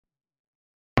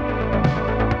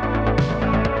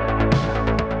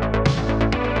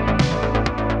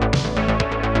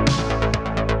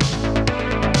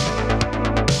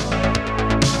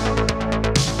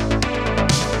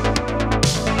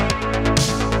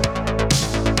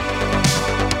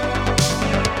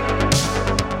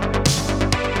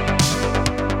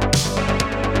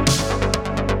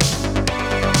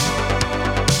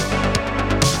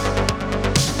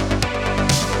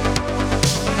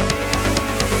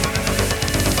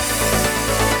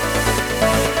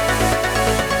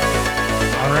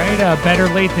Better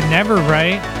late than never,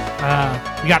 right?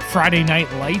 We got Friday Night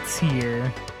Lights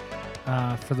here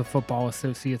for the Football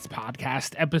Associates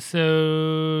podcast,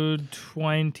 episode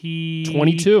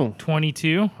 22.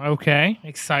 22. Okay,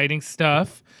 exciting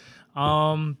stuff.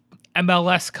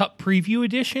 MLS Cup Preview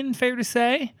edition, fair to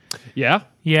say? Yeah.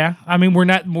 Yeah. I mean,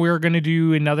 we're going to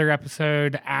do another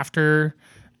episode after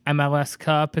MLS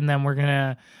Cup, and then we're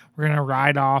going to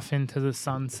ride off into the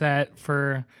sunset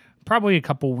for probably a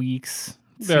couple weeks.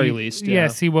 Very least, yeah.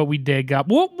 See what we dig up.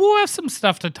 We'll have some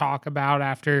stuff to talk about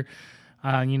after,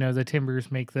 the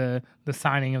Timbers make the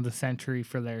signing of the century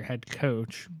for their head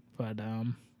coach. But,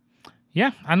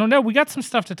 I don't know. We got some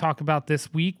stuff to talk about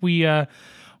this week. We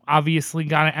obviously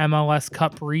got an MLS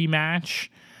Cup rematch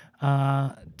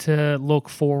to look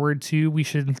forward to. We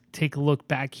should take a look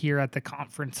back here at the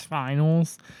conference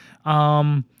finals.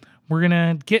 We're going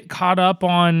to get caught up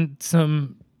on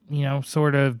some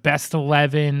sort of best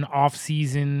 11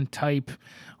 off-season type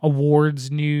awards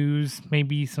news,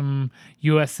 maybe some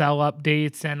USL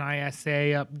updates,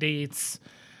 NISA updates,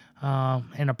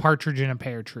 and a partridge in a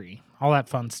pear tree. All that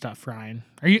fun stuff, Ryan.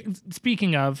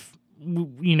 Speaking of,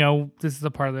 this is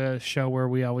the part of the show where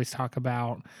we always talk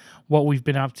about what we've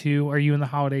been up to. Are you in the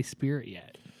holiday spirit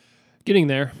yet? Getting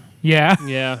there. Yeah.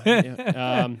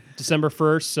 Yeah. December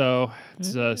 1st, so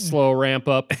it's a slow ramp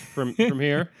up from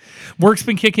here. Work's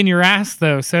been kicking your ass,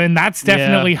 though, and that's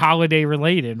definitely holiday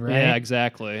related, right? Yeah,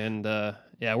 exactly. And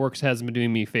work hasn't been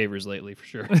doing me favors lately, for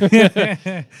sure.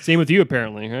 Same with you,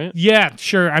 apparently, right? Yeah,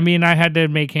 sure. I mean, I had to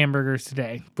make hamburgers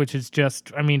today, which is just,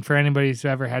 for anybody who's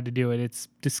ever had to do it, it's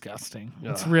disgusting. Ugh.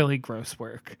 It's really gross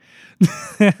work.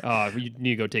 You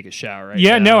need to go take a shower, right?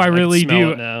 Yeah, no, I really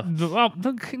do. Now. Well,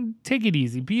 take it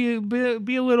easy. Be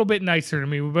a little bit nicer to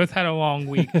me. We both had a long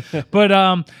week.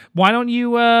 But why don't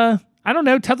you, I don't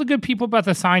know, tell the good people about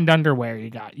the signed underwear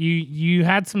you got. You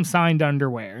had some signed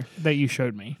underwear that you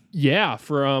showed me. Yeah,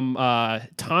 from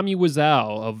Tommy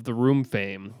Wiseau of The Room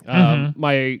fame.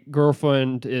 My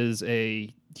girlfriend is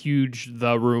a huge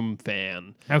The Room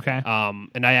fan. Okay.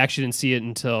 And I actually didn't see it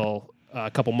until a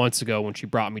couple months ago when she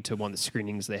brought me to one of the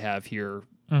screenings they have here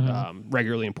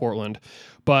regularly in Portland.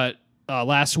 But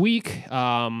last week,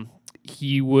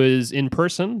 he was in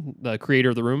person, the creator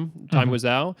of The Room, Tommy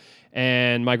Wiseau,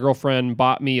 and my girlfriend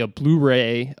bought me a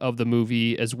Blu-ray of the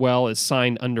movie as well as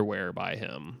signed underwear by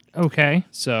him. Okay.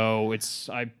 So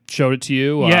I showed it to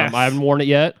you. Yes. I haven't worn it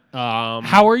yet.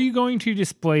 How are you going to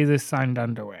display this signed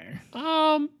underwear?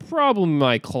 Probably in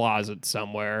my closet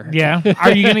somewhere. Yeah.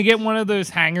 Are you going to get one of those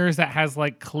hangers that has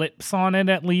like clips on it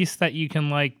at least that you can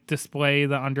like display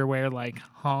the underwear like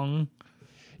hung?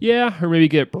 Yeah, or maybe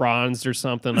get bronzed or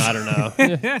something. I don't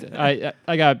know.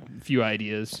 I got a few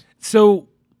ideas. So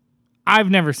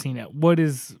I've never seen it. What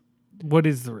is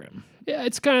The Room? Yeah,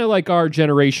 it's kind of like our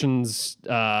generation's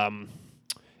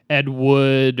Ed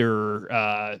Wood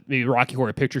or maybe Rocky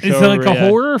Horror Picture Show. Is it like a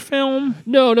horror film?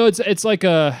 No, it's like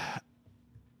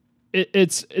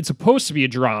it's supposed to be a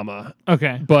drama.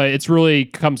 Okay, but it's really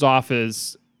comes off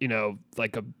as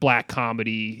like a black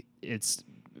comedy. It's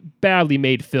badly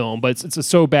made film, but it's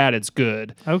so bad it's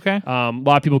good. Okay. A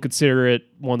lot of people consider it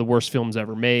one of the worst films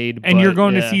ever made. And you're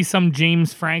going to see some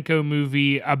James Franco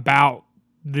movie about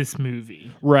this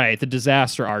movie. Right, The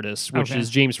Disaster Artist, which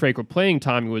is James Franco playing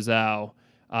Tommy Wiseau.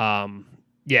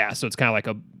 So it's kind of like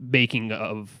a making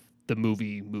of the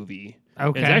movie. Okay.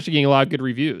 And it's actually getting a lot of good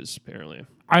reviews, apparently.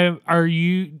 Are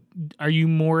you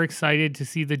more excited to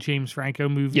see the James Franco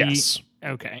movie? Yes.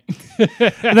 Okay.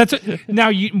 Now,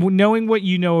 knowing what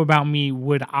you know about me,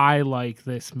 would I like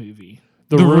this movie?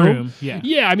 The Room? Yeah.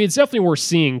 Yeah, I mean, it's definitely worth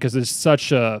seeing because it's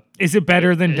such a... Is it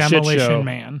better than Demolition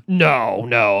Man?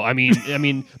 No. I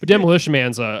mean, but Demolition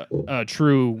Man's a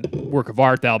true work of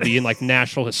art that'll be in like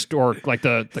National Historic, like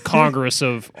the Congress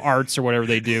of Arts or whatever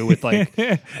they do with like...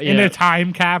 in a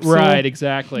time capsule? Right,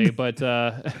 exactly. But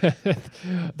The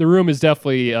Room is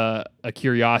definitely a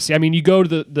curiosity. I mean, you go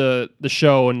to the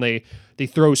show and they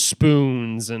throw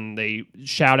spoons and they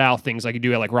shout out things like you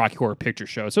do at like Rocky Horror Picture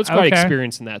Show. So it's quite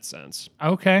experience in that sense.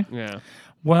 Okay. Yeah.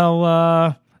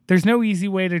 Well, there's no easy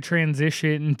way to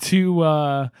transition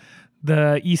to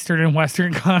the Eastern and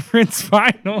Western Conference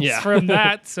finals from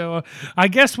that. So I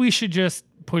guess we should just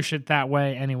push it that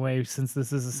way anyway, since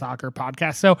this is a soccer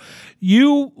podcast. So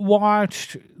you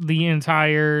watched the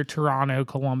entire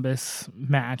Toronto-Columbus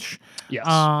match. Yes.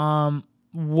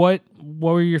 What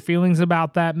were your feelings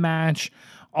about that match?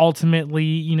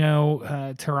 Ultimately,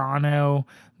 Toronto,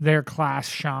 their class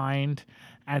shined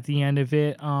at the end of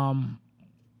it.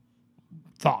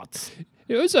 Thoughts?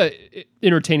 It was a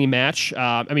entertaining match.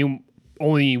 I mean,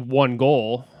 only one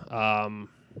goal, but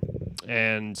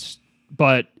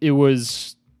it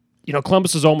was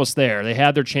Columbus is almost there. They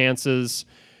had their chances.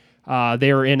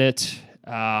 They were in it.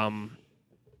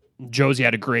 Josie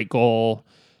had a great goal,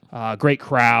 great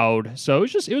crowd. So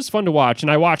it was fun to watch.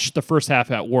 And I watched the first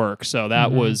half at work, so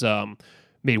that was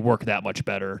made work that much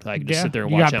better. I could just sit there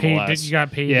and watch MLS. You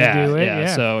got paid to do it.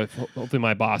 Yeah. So hopefully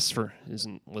my boss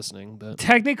isn't listening. But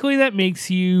technically, that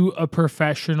makes you a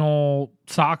professional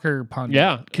soccer pundit.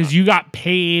 Yeah, because you got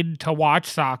paid to watch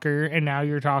soccer, and now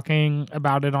you're talking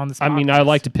about it on the. I mean, I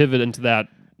like to pivot into that.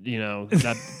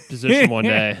 That position one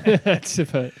day.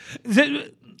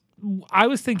 I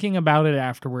was thinking about it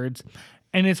afterwards,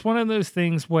 and it's one of those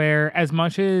things where, as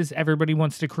much as everybody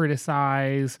wants to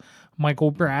criticize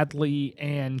Michael Bradley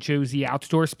and Josie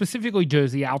Outdoor, specifically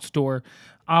Josie Outdoor,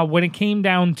 when it came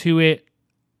down to it,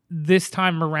 this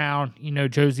time around,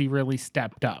 Josie really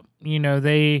stepped up.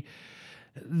 They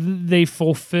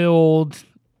fulfilled.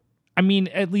 I mean,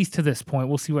 at least to this point,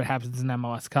 we'll see what happens in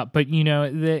MLS Cup, but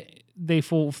they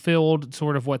fulfilled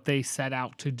sort of what they set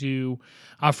out to do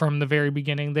from the very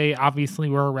beginning. They obviously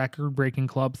were a record-breaking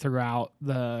club throughout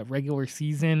the regular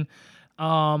season,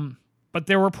 but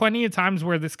there were plenty of times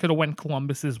where this could have went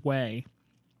Columbus's way.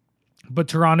 But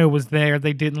Toronto was there.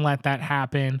 They didn't let that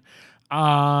happen.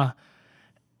 And,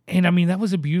 I mean, that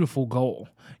was a beautiful goal.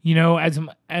 As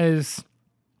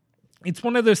it's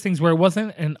one of those things where it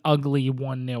wasn't an ugly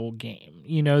 1-0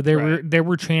 game. There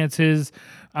were chances.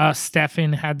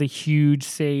 Stefan had the huge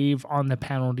save on the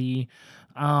penalty.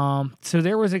 So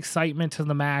there was excitement to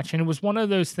the match, and it was one of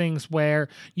those things where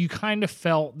you kind of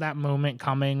felt that moment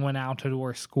coming when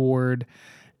Altidore scored,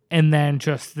 and then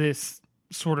just this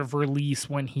sort of release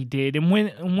when he did. And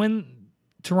when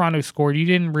Toronto scored, you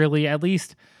didn't really, at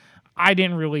least I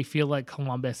didn't really feel like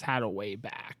Columbus had a way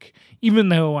back, even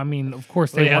though, I mean, of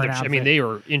course they weren't out. I mean, they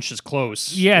were inches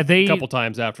close. Yeah, a couple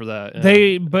times after that.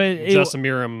 Justin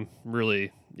Miram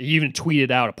really. He even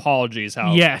tweeted out apologies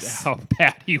how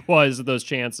bad he was at those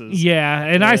chances. Yeah,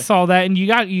 and I saw that, and you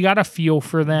got a feel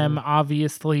for them.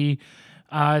 Obviously,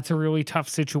 it's a really tough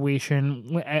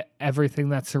situation. Everything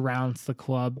that surrounds the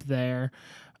club there,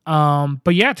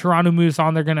 but yeah, Toronto moves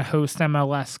on. They're going to host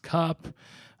MLS Cup.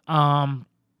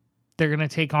 They're going to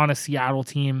take on a Seattle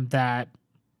team that,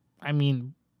 I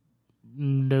mean,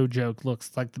 no joke,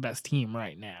 looks like the best team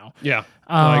right now. Yeah,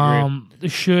 I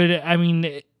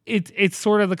agree. It's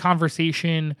sort of the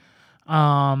conversation.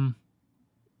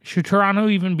 Should Toronto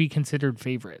even be considered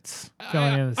favorites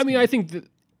going into this game? I think that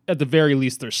at the very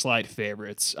least they're slight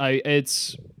favorites.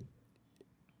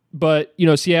 But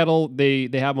Seattle, they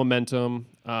have momentum.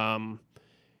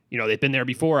 They've been there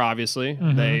before. Obviously,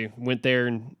 they went there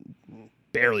and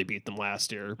barely beat them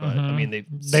last year. But I mean, they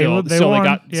did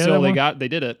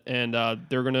it, and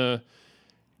they're gonna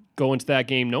go into that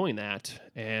game knowing that.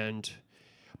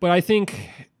 But I think.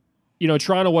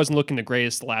 Toronto wasn't looking the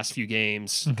greatest the last few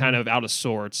games, kind of out of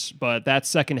sorts. But that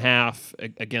second half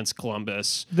against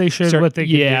Columbus, they showed what they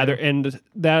could do. And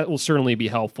that will certainly be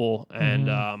helpful.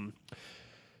 And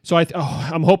so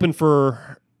I'm hoping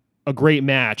for a great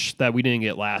match that we didn't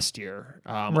get last year.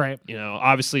 Right.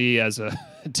 Obviously, as a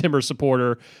Timber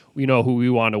supporter, we know who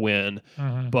we want to win.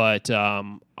 But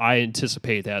I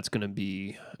anticipate that's going to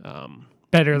be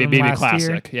better than maybe last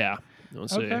classic. year. Yeah. We'll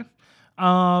see. Okay.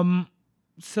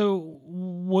 So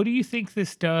what do you think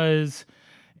this does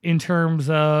in terms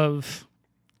of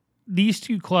these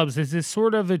two clubs? Is this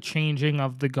sort of a changing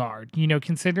of the guard?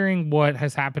 Considering what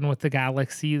has happened with the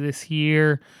Galaxy this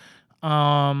year,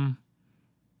 are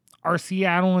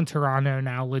Seattle and Toronto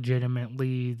now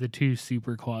legitimately the two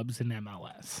super clubs in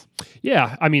MLS?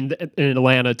 Yeah, I mean, in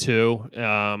Atlanta too,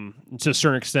 to a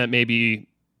certain extent, maybe,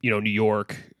 New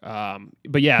York.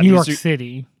 But yeah, New York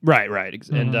City. Right.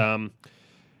 And,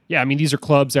 yeah, I mean, these are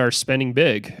clubs that are spending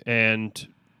big, and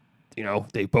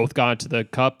they both got to the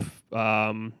Cup,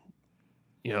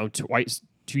 twice,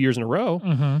 2 years in a row.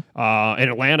 In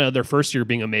Atlanta, their first year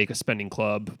being a spending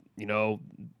club,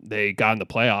 they got in the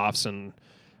playoffs, and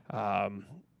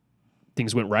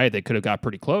things went right. They could have got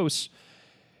pretty close,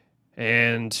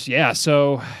 and yeah,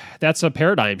 so that's a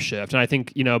paradigm shift. And I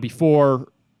think before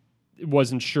it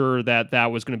wasn't sure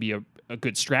that was going to be a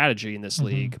good strategy in this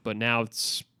league, but now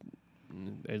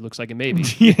it looks like it may be.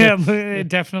 Yeah, it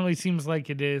definitely seems like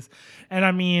it is. And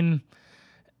I mean,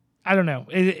 I don't know.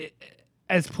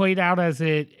 As played out as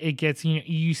it gets,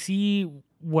 you see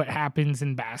what happens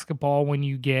in basketball when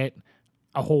you get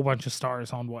a whole bunch of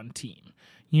stars on one team.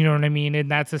 You know what I mean? And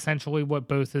that's essentially what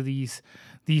both of these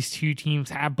two teams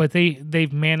have. But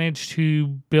they've managed to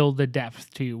build the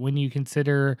depth too. When you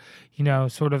consider,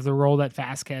 sort of the role that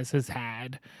Vasquez has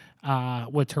had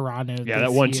with Toronto. Yeah,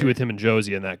 that 1-2 with him and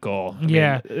Josie in that goal. I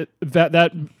mean,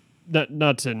 that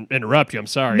not to interrupt you, I'm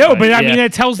sorry. No, but I mean,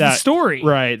 it tells the story.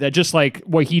 Right. That just like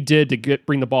what he did to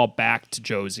bring the ball back to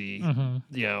Josie,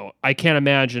 I can't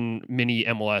imagine many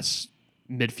MLS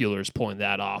midfielders pulling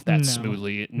that off that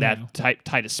smoothly, that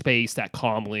tight of space, that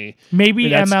calmly. Maybe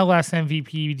MLS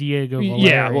MVP Diego Valeri.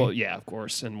 Yeah, well, yeah, of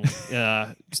course. And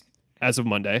as of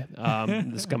Monday,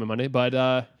 this coming Monday.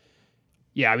 But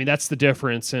yeah, I mean, that's the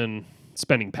difference in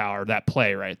spending power, that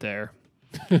play right there.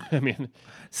 I mean,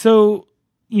 so,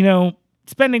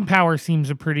 spending power seems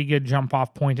a pretty good jump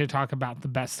off point to talk about the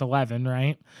best 11,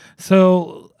 right?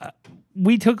 So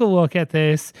we took a look at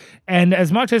this, and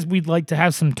as much as we'd like to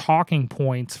have some talking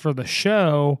points for the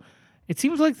show, it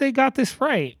seems like they got this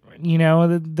right.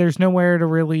 There's nowhere to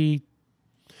really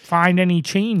find any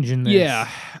change in this. Yeah,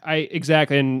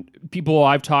 exactly. And people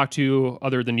I've talked to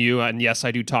other than you, and yes,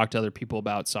 I do talk to other people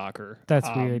about soccer. That's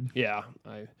weird. Yeah,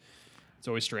 it's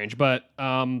always strange. But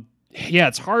yeah,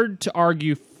 it's hard to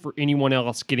argue for anyone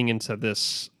else getting into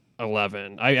this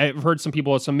 11. I've heard some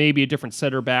people, so maybe a different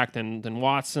center back than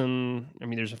Watson. I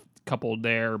mean, there's a couple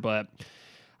there, but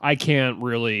I don't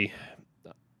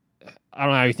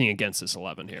have anything against this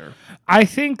 11 here. I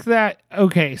think that,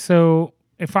 okay, so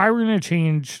if I were going to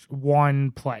change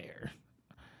one player,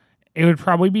 it would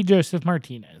probably be Joseph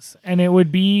Martinez.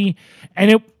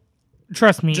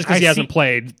 Trust me, just because he hasn't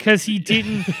played, because he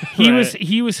didn't.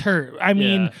 He was hurt. I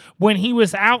mean, when he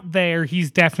was out there,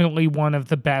 he's definitely one of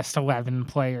the best 11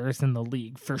 players in the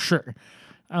league for sure.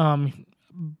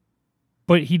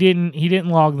 But he didn't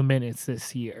log the minutes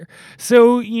this year.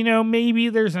 So maybe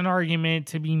there's an argument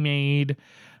to be made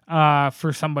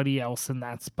for somebody else in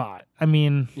that spot. I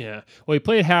mean, yeah. Well, he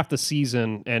played half the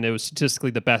season, and it was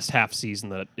statistically the best half season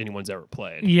that anyone's ever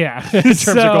played. Yeah, in terms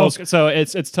of goals. So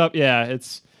it's tough. Yeah,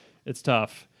 it's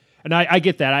tough, and I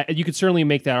get that. You could certainly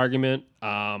make that argument,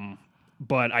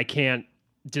 but I can't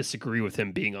disagree with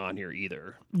him being on here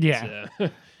either. Yeah,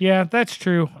 yeah, that's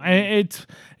true.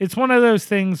 It's one of those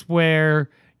things where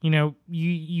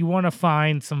you want to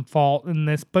find some fault in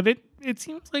this, but it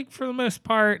seems like for the most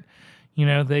part,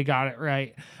 they got it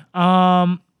right.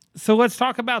 So let's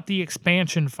talk about the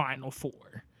expansion Final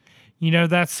Four.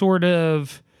 That's sort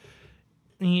of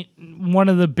one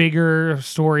of the bigger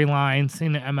storylines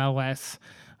in MLS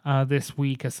this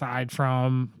week, aside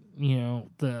from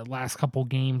the last couple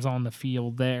games on the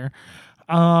field there.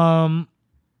 So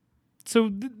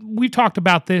we've talked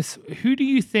about this. Who do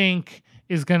you think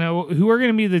who are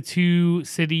gonna be the two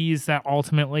cities that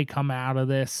ultimately come out of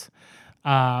this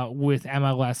with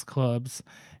MLS clubs,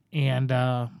 and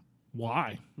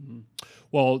why? Mm-hmm.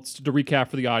 Well, to recap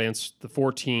for the audience, the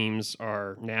four teams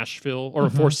are Nashville, or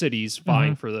four cities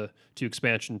vying for the two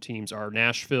expansion teams are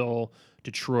Nashville,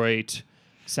 Detroit,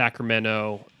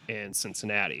 Sacramento, and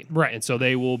Cincinnati. Right. And so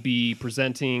they will be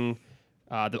presenting,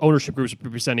 the ownership groups will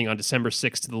be presenting on December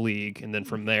 6th to the league, and then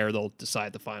from there they'll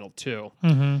decide the final two.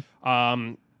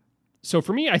 So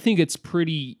for me, I think it's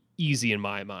pretty easy in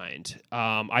my mind.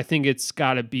 I think it's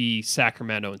got to be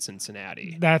Sacramento and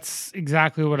Cincinnati. That's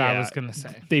exactly what I was going to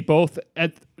say. They both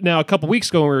now a couple weeks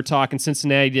ago when we were talking,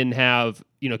 Cincinnati didn't have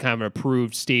kind of an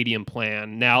approved stadium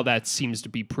plan. Now that seems to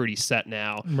be pretty set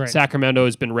now. Right. Sacramento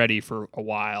has been ready for a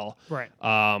while. Right.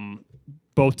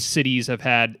 Both cities have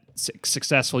had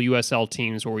successful USL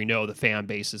teams where we know the fan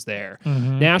base is there.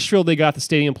 Mm-hmm. Nashville, they got the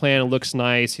stadium plan. It looks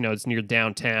nice. It's near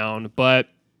downtown, but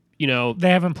they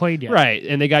haven't played yet. Right,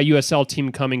 and they got USL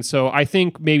team coming. So I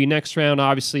think maybe next round,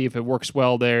 obviously, if it works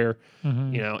well there,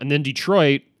 and then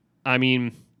Detroit, I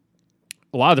mean,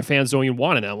 a lot of the fans don't even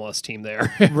want an MLS team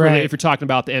there, right? If you're talking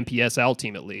about the NPSL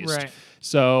team at least. Right.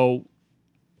 So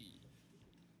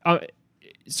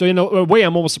in a way,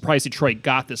 I'm almost surprised Detroit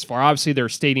got this far. Obviously, their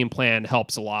stadium plan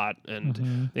helps a lot,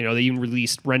 and they even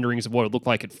released renderings of what it looked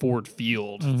like at Ford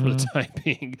Field for the time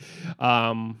being.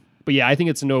 But yeah, I think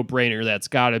it's a no-brainer. That's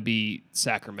got to be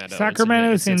Sacramento.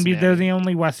 Sacramento's in. They're the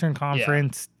only Western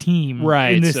Conference team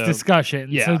in this discussion.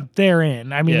 Yeah. So they're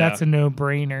in. I mean, that's a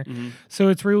no-brainer. So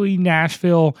it's really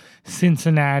Nashville,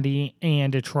 Cincinnati,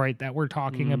 and Detroit that we're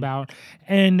talking about.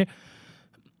 And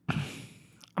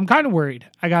I'm kind of worried.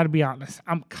 I got to be honest.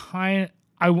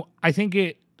 I think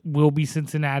it will be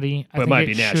Cincinnati. I think it might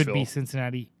be should Nashville. Be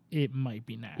Cincinnati. It might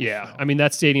be Nashville. Yeah, I mean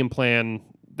that stadium plan.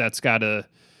 That's got to.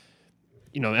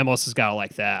 MLS has got to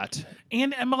like that.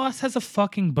 And MLS has a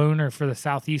fucking boner for the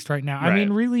Southeast right now. Right. I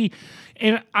mean, really,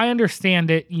 and I understand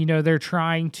it. They're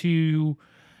trying to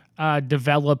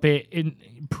develop it in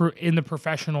the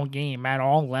professional game at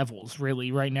all levels,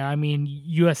 really, right now. I mean,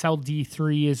 USL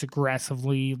D3 is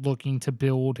aggressively looking to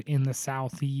build in the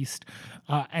Southeast.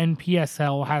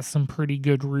 NPSL has some pretty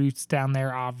good roots down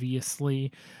there,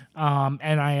 obviously.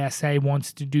 NISA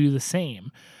wants to do the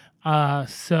same.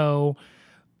 So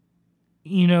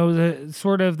the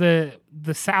sort of the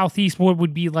Southeast, what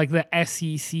would be like the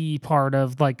SEC part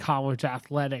of like college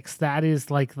athletics, that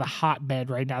is like the hotbed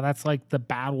right now. That's like the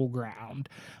battleground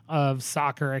of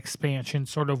soccer expansion,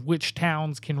 sort of which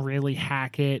towns can really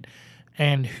hack it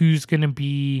and who's going to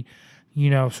be,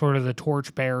 sort of the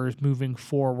torchbearers moving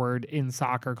forward in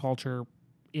soccer culture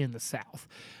in the South.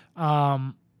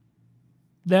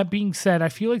 That being said, I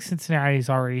feel like Cincinnati's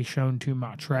already shown too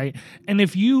much, right? And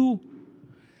it's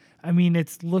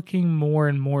looking more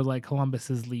and more like Columbus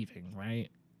is leaving, right?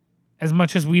 As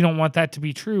much as we don't want that to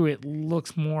be true, it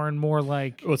looks more and more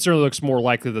like... Well, it certainly looks more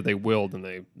likely that they will than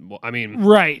they...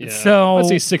 Right, yeah. So... I'd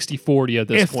say 60-40 at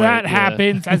this point. If that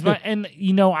happens, and,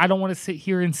 I don't want to sit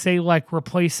here and say, like,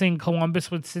 replacing Columbus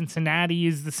with Cincinnati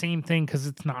is the same thing, because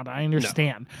it's not. I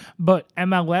understand. No. But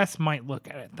MLS might look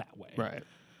at it that way. Right.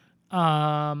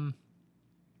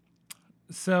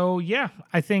 So, yeah,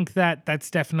 I think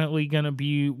that's definitely going to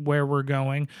be where we're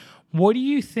going. What do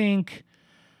you think?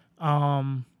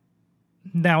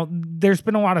 Now, there's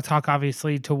been a lot of talk,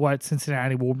 obviously, to what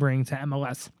Cincinnati will bring to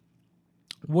MLS.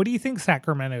 What do you think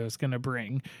Sacramento is going to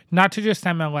bring? Not to just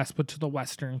MLS, but to the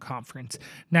Western Conference.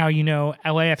 Now,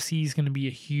 LAFC is going to be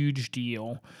a huge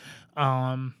deal.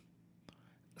 San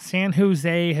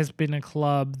Jose has been a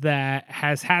club that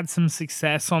has had some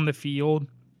success on the field.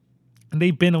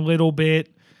 They've been a little bit,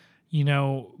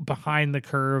 behind the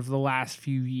curve the last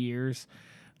few years.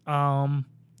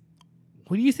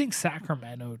 What do you think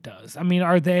Sacramento does?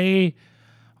 Are they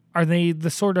the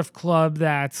sort of club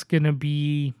that's going to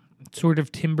be sort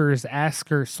of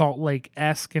Timbers-esque or Salt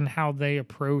Lake-esque in how they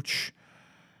approach,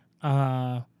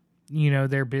 their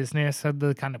business, of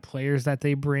the kind of players that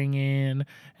they bring in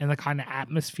and the kind of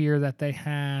atmosphere that they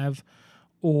have?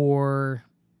 Or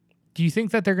do you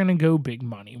think that they're going to go big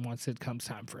money once it comes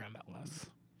time for MLS?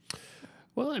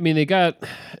 Well, they got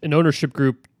an ownership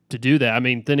group to do that.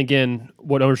 Then again,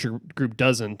 what ownership group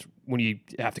doesn't when you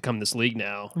have to come to this league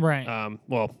now? Right.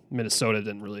 Well, Minnesota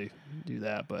didn't really do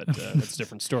that, but that's a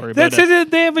different story. They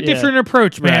have a different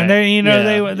approach, man.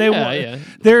 Right.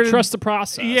 They trust the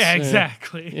process. Yeah,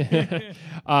 exactly.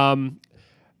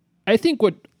 I think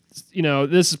what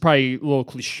this is probably a little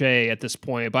cliche at this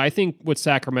point, but I think what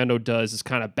Sacramento does is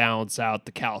kind of balance out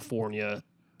the California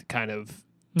kind of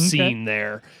scene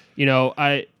there.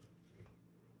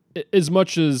 As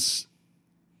much as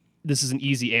this is an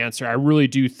easy answer, I really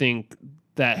do think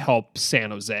that helps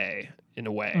San Jose in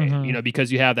a way,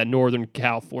 because you have that Northern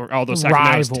California, although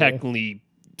Sacramento's technically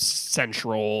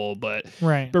central, but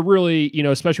really,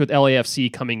 especially with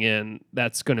LAFC coming in,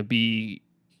 that's going to be,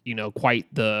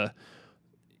 quite the,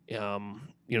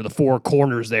 the four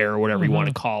corners there, or whatever you want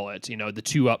to call it, the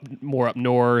two more up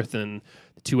north and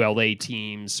the two LA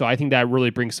teams. So I think that really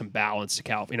brings some balance to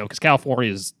California, because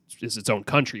California is its own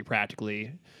country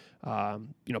practically,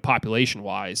 population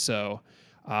wise. So,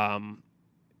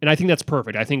 and I think that's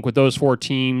perfect. I think with those four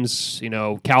teams,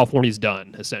 California's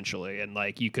done essentially. And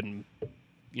you can,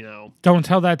 Don't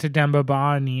tell that to Demba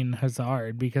Ba and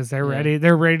Hazard, because they're ready.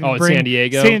 They're ready to bring San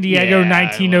Diego,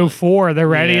 1904. They're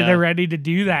ready. They're ready to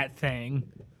do that thing.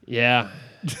 Yeah.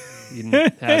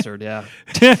 Hazard. Yeah.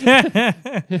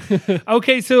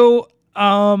 Okay. So,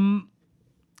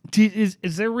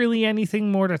 is there really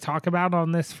anything more to talk about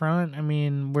on this front?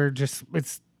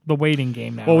 It's the waiting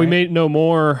game now. Well, we may know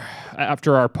more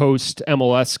after our post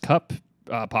MLS Cup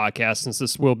podcast, since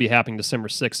this will be happening December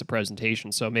 6th, the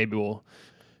presentation. So maybe we'll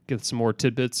get some more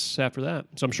tidbits after that.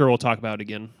 So I'm sure we'll talk about it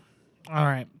again. All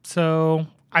right. So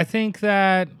I think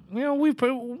that, we've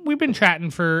been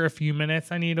chatting for a few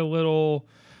minutes. I need a little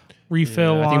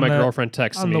refill. I think my girlfriend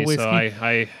texted me,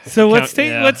 so let's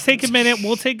take a minute.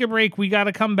 We'll take a break. We got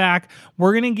to come back.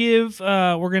 We're gonna give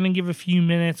a few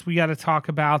minutes. We got to talk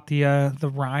about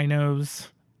the Rhinos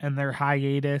and their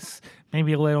hiatus.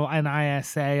 Maybe a little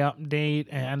NISA update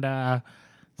and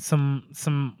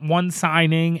some one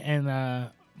signing and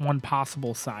one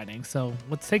possible signing. So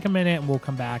let's take a minute and we'll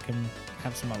come back and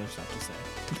have some other stuff to say.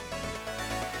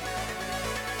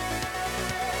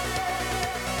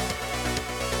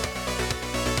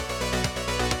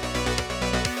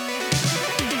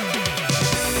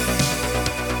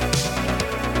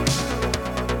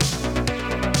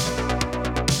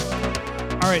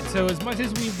 All right, so as much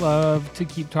as we love to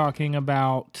keep talking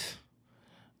about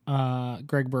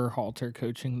Greg Berhalter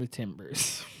coaching the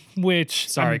Timbers, which...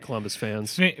 Sorry, Columbus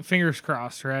fans. Fingers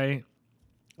crossed, right?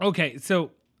 Okay,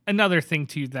 so another thing,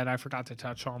 too, that I forgot to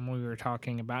touch on when we were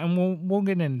talking about, and we'll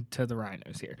get into the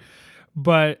Rhinos here,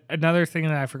 but another thing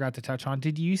that I forgot to touch on,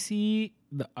 did you see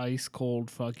the ice-cold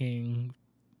fucking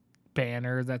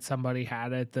banner that somebody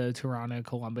had at the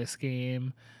Toronto-Columbus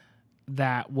game?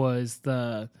 that was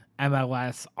the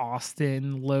MLS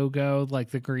Austin logo, like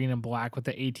the green and black with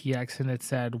the ATX, and it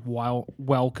said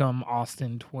 "Welcome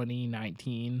Austin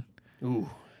 2019." Ooh,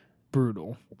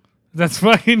 brutal. That's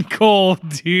fucking cold,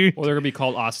 dude. Well, they're gonna be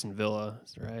called Austin Villa,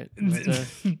 right?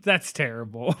 That's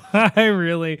terrible. I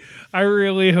really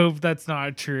hope that's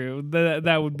not true.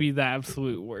 That would be the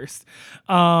absolute worst.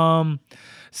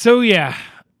 So yeah,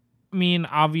 I mean,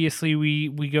 obviously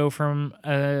we go from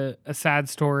a sad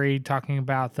story talking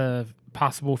about the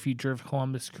possible future of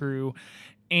Columbus Crew,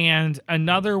 and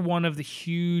another one of the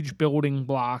huge building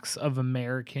blocks of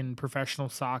American professional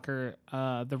soccer,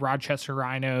 the Rochester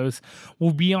Rhinos,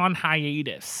 will be on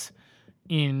hiatus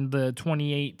in the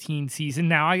 2018 season.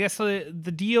 Now, I guess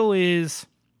the deal is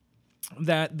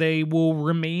that they will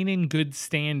remain in good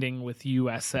standing with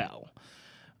USL.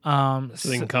 So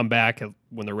they can come back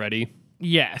when they're ready.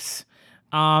 Yes.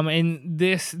 And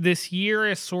this year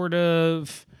is sort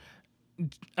of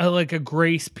like a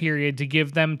grace period to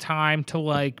give them time to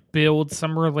like build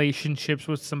some relationships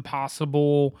with some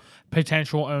possible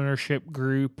potential ownership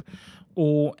group,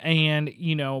 and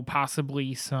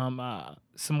possibly some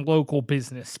local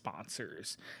business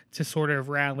sponsors to sort of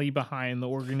rally behind the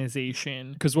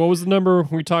organization. Because what was the number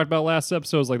we talked about last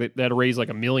episode? It was like they had to raise like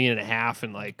 $1.5 million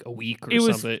in like a week or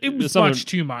something. It was much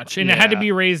too much, and it had to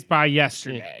be raised by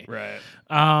yesterday. Right.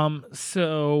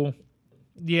 So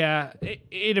yeah,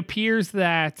 it appears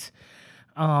that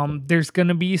there's going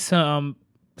to be some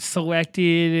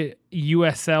selected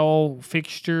USL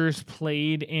fixtures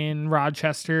played in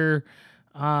Rochester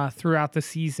throughout the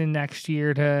season next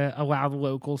year to allow the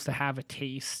locals to have a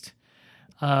taste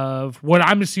of what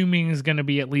I'm assuming is going to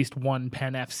be at least one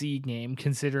Penn FC game,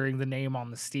 considering the name on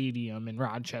the stadium in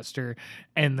Rochester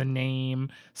and the name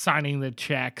signing the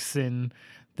checks and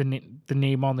the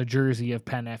name on the jersey of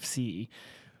Penn FC.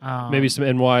 Maybe some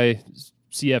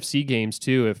NYCFC games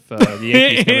too, if the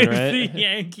Yankees come in, right?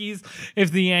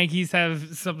 If the Yankees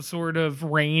have some sort of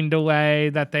rain delay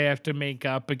that they have to make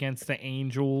up against the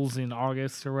Angels in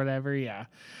August or whatever, yeah.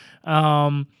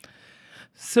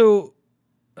 So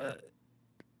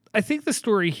I think the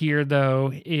story here,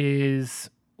 though, is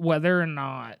whether or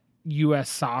not U.S.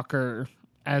 soccer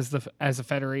as a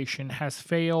federation has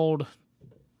failed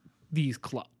these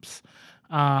clubs.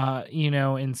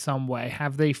 In some way.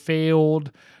 Have they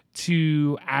failed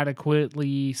to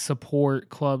adequately support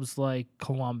clubs like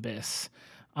Columbus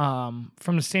from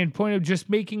the standpoint of just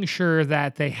making sure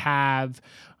that they have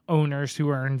owners who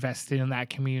are invested in that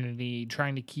community,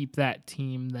 trying to keep that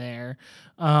team there,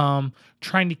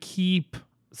 trying to keep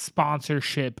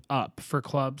sponsorship up for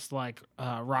clubs like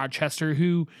Rochester,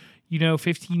 who,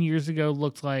 15 years ago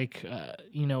looked like, a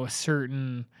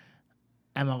certain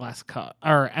MLS Cup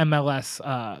or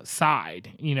MLS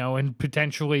side, and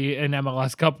potentially an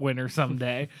MLS Cup winner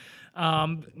someday.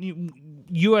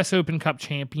 U.S. Open Cup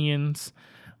champions.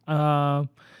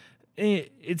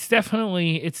 It's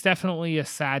definitely a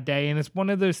sad day, and it's one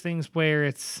of those things where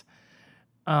it's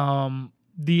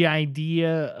the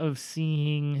idea of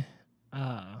seeing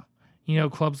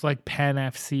clubs like Penn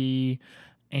FC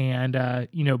and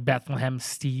Bethlehem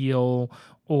Steel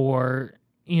or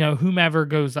whomever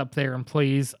goes up there and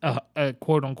plays a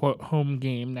quote unquote home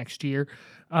game next year,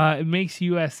 it makes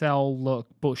USL look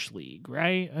Bush League,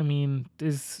 right? I mean,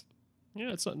 it's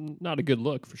not a good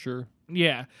look for sure.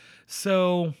 Yeah.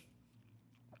 So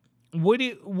what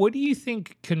do you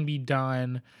think can be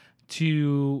done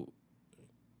to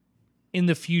in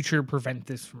the future prevent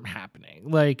this from happening?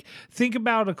 Like, think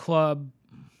about a club.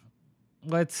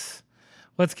 Let's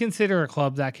consider a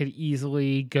club that could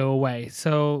easily go away.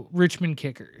 So Richmond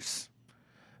Kickers.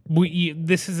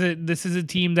 This is a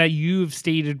team that you've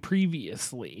stated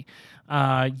previously.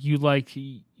 You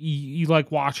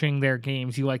like watching their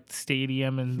games. You like the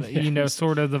stadium and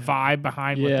sort of the vibe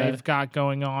behind what they've got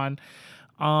going on.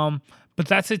 But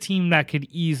that's a team that could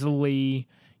easily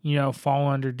fall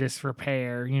under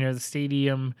disrepair. The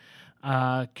stadium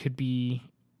could be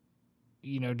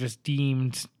just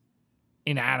deemed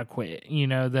inadequate.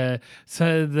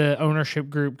 The ownership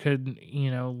group could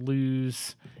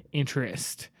lose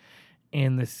interest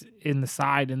in the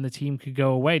side, and the team could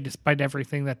go away despite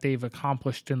everything that they've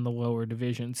accomplished in the lower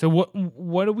division. So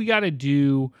what do we got to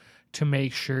do to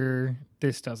make sure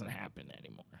this doesn't happen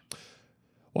anymore?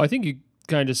 Well, I think you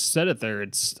kind of said it there.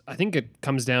 I think it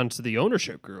comes down to the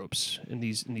ownership groups in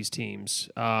these teams.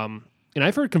 And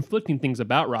I've heard conflicting things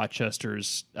about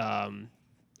Rochester's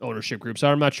ownership groups.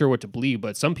 I'm not sure what to believe,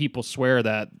 but some people swear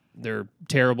that they're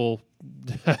terrible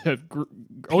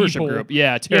ownership group.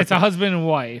 Yeah, it's a husband and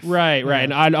wife. Right.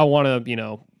 And I don't want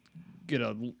to, get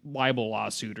a libel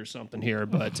lawsuit or something here,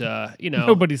 but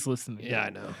Nobody's listening. Yeah, I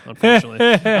know,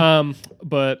 unfortunately.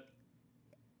 But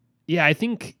yeah, I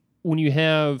think when you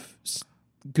have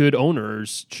good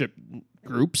ownership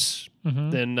groups,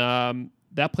 then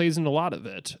that plays in a lot of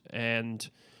it. And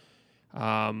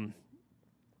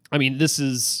I mean, this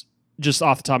is just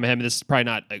off the top of my head. This is probably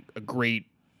not a great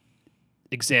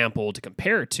example to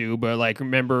compare it to, but like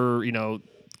remember,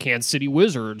 Kansas City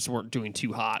Wizards weren't doing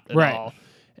too hot at all.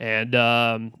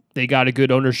 And they got a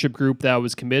good ownership group that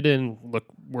was committed, and look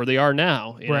where they are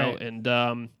now. You know?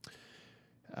 And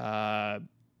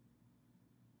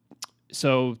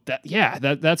so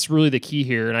that's really the key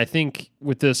here. And I think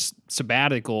with this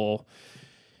sabbatical,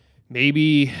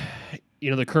 maybe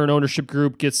the current ownership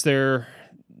group gets their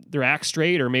act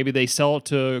straight, or maybe they sell it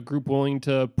to a group willing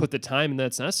to put the time in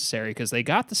that's necessary, because they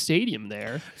got the stadium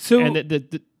there. So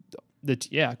and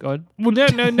yeah, go ahead. Well,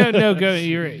 no, go.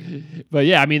 You're right. But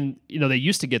yeah, I mean, they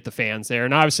used to get the fans there,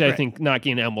 and obviously, I think not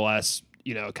getting MLS,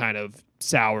 kind of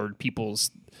soured people's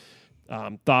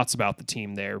thoughts about the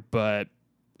team there. But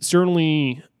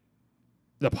certainly,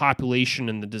 the population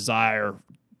and the desire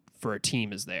for a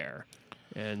team is there,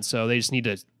 and so they just need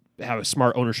to have a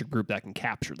smart ownership group that can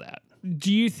capture that.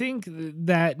 Do you think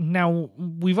that now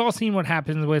we've all seen what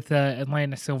happens with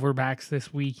Atlanta Silverbacks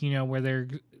this week? Where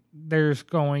there's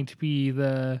going to be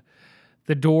the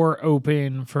door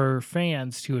open for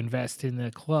fans to invest in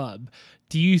the club.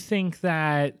 Do you think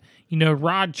that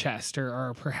Rochester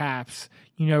or perhaps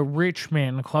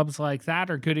Richmond, clubs like that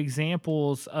are good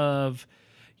examples of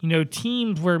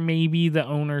teams where maybe the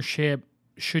ownership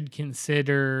should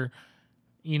consider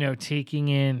taking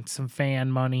in some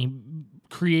fan money,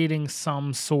 creating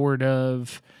some sort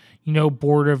of,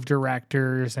 board of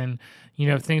directors and,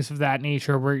 things of that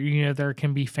nature where, there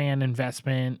can be fan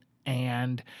investment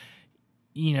and,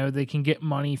 they can get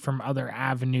money from other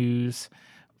avenues,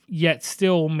 yet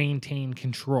still maintain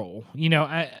control.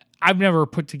 I've never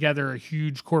put together a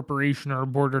huge corporation or a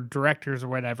board of directors or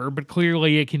whatever, but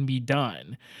clearly it can be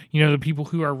done. The people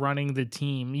who are running the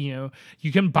team, you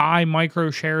can buy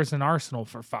micro shares in Arsenal,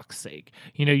 for fuck's sake.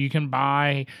 You can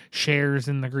buy shares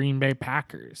in the Green Bay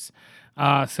Packers.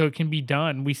 So it can be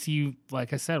done. We see,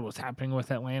 like I said, what's happening with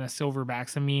Atlanta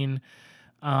Silverbacks. I mean,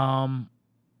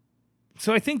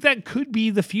 so I think that could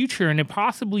be the future, and it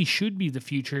possibly should be the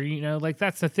future.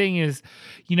 That's the thing is,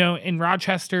 in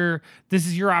Rochester, this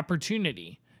is your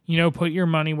opportunity. Put your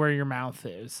money where your mouth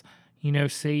is.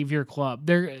 Save your club.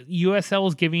 USL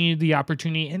is giving you the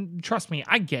opportunity, and trust me,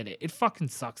 I get it. It fucking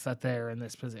sucks that they're in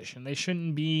this position. They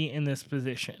shouldn't be in this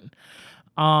position.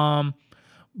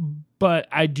 But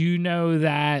I do know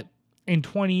that in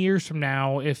 20 years from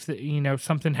now, if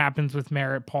something happens with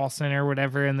Merritt Paulson or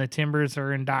whatever, and the Timbers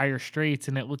are in dire straits,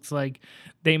 and it looks like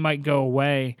they might go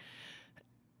away,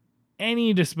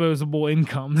 any disposable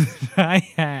income that I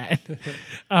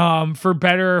had, for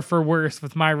better or for worse,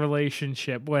 with my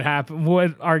relationship, what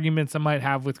arguments I might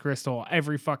have with Crystal,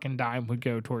 every fucking dime would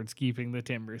go towards keeping the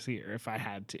Timbers here if I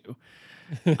had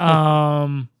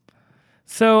to.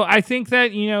 So I think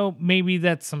that maybe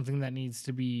that's something that needs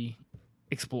to be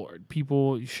explored.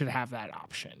 People should have that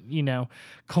option.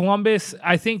 Columbus,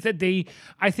 I think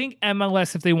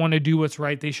MLS, if they want to do what's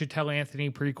right, they should tell Anthony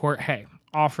Precourt, hey,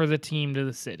 offer the team to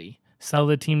the city, sell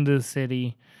the team to the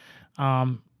city.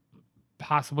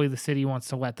 Possibly the city wants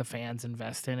to let the fans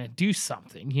invest in it. Do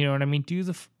something, you know what I mean?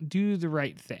 Do the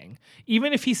right thing.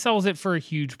 Even if he sells it for a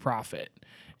huge profit,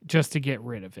 just to get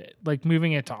rid of it. Like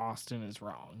moving it to Austin is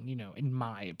wrong, in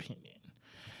my opinion.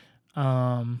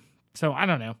 So I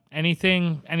don't know.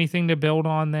 Anything to build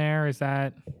on there? Is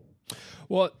that?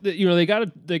 Well, they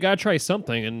gotta try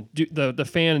something, and the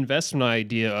fan investment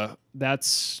idea.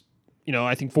 That's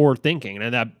I think forward thinking,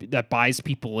 and that buys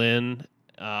people in.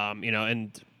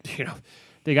 And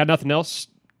they got nothing else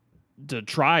to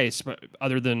try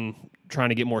other than trying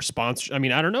to get more sponsors. I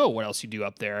mean, I don't know what else you do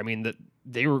up there. I mean that.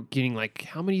 They were getting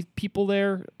how many people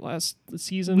there last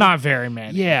season? Not very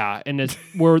many. Yeah, and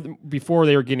before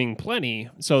they were getting plenty.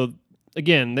 So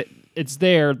again, it's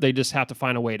there. They just have to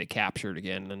find a way to capture it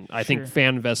again. And I think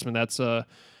fan investment, that's a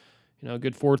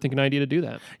good forward thinking idea to do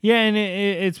that. Yeah, and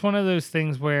it's one of those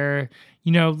things where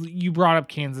you brought up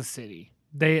Kansas City.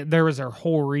 There was a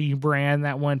whole rebrand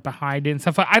that went behind it and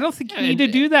stuff. I don't think you need to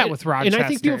do that with Rochester. And I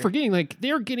think people are forgetting,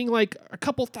 they're getting a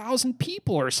couple thousand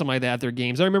people or something like that at their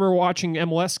games. I remember watching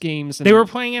MLS games. And they were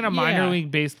playing in a minor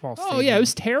league baseball stadium. Oh yeah, it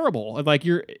was terrible. It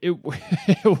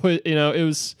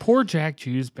was poor Jack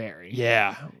Jewsbury.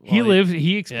 Yeah,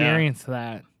 he experienced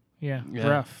that. Yeah,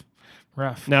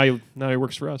 rough. Now he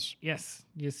works for us. Yes,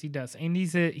 he does, and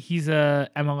he's a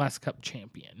MLS Cup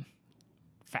champion.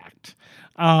 Fact.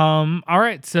 All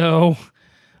right, so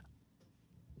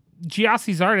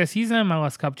Giassi Zardes, he's an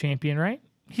MLS Cup champion, right?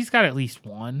 He's got at least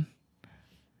one.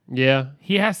 Yeah.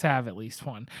 He has to have at least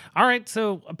one. All right,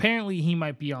 so apparently he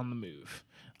might be on the move.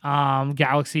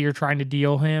 Galaxy are trying to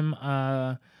deal him.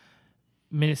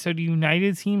 Minnesota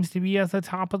United seems to be at the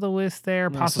top of the list there.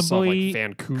 Possibly like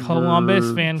Vancouver. Columbus,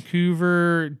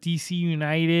 Vancouver, DC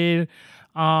United.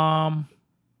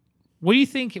 What do you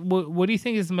think? What do you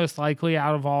think is the most likely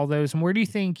out of all those, and where do you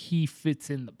think he fits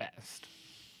in the best?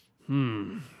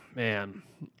 Man.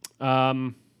 I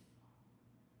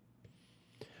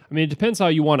mean, it depends how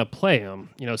you want to play him.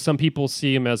 You know, some people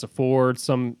see him as a forward.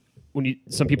 Some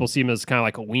people see him as kind of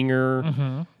like a winger.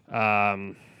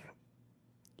 Mm-hmm.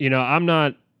 You know, I'm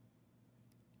not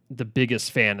the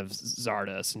biggest fan of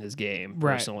Zardes in his game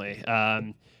personally.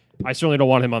 Right. I certainly don't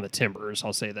want him on the Timbers.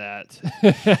 I'll say that.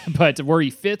 But where he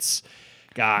fits,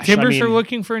 gosh, Timbers are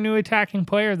looking for a new attacking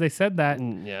player. They said that.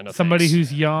 Yeah, no somebody thanks.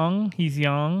 who's young. He's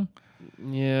young.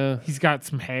 Yeah, he's got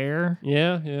some hair.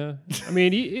 Yeah. I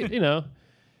mean, you know,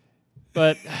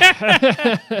 but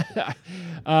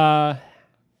I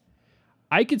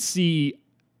could see.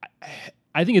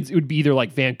 I think it would be either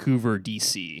like Vancouver or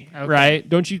DC, right?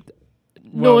 Don't you?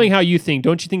 Knowing how you think,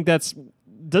 don't you think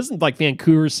doesn't like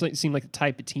Vancouver seem like the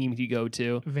type of team you go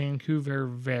to? Vancouver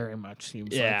very much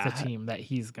seems like the team that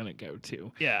he's going to go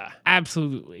to. Yeah.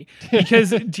 Absolutely.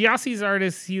 Because Giassi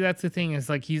Zardes, see, that's the thing, is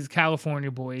like he's a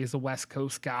California boy. He's a West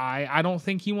Coast guy. I don't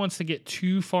think he wants to get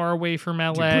too far away from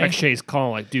LA. Breck Shea's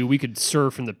calling like, dude, we could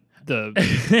surf in the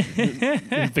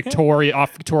Victoria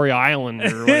Island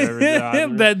or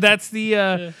whatever. That's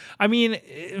the I mean,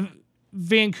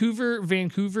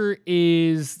 Vancouver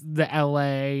is the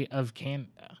LA of Canada.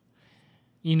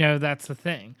 You know, that's the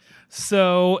thing.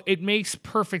 So it makes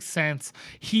perfect sense.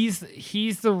 He's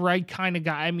the right kind of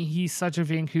guy. I mean, he's such a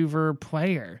Vancouver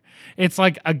player. It's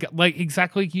like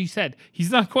exactly like you said. He's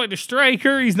not quite a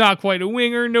striker. He's not quite a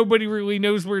winger. Nobody really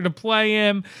knows where to play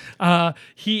him.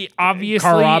 He obviously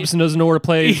Carl Robson doesn't know where to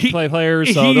play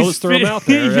players, so they'll just throw him out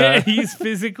there. Yeah, he's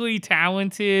physically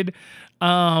talented.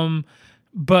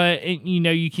 But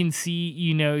you can see,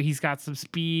 he's got some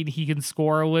speed. He can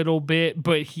score a little bit,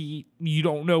 but you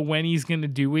don't know when he's going to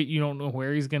do it. You don't know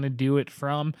where he's going to do it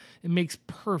from. It makes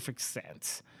perfect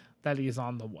sense that he's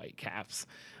on the Whitecaps.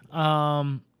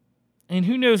 And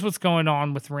who knows what's going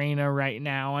on with Reyna right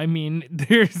now? I mean,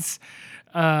 there's,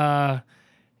 you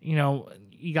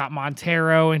got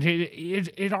Montero, and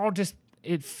it all just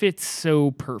fits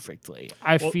so perfectly.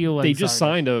 I feel like they just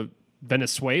signed a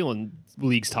Venezuelan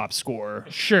league's top scorer.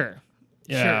 Sure.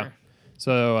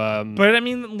 So, but I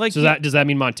mean, like, so does that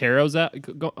mean Montero's on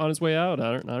his way out?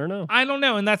 I don't know. I don't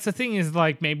know, and that's the thing is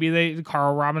like maybe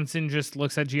Carl Robinson just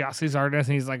looks at Giassi Zardes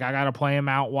and he's like, I got to play him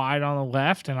out wide on the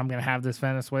left, and I'm gonna have this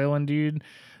Venezuelan dude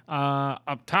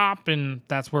up top, and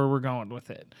that's where we're going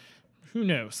with it. Who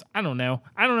knows? I don't know.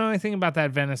 I don't know anything about that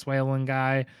Venezuelan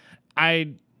guy.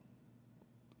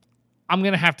 I'm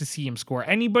going to have to see him score.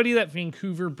 Anybody that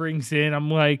Vancouver brings in,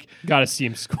 I'm like, got to see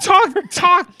him score.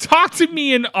 Talk to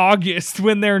me in August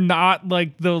when they're not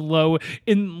like the low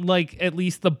in like at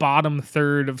least the bottom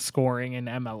third of scoring in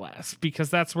MLS, because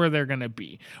that's where they're going to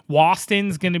be.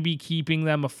 Waston's going to be keeping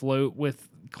them afloat with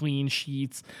clean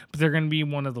sheets, but they're going to be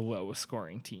one of the lowest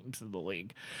scoring teams in the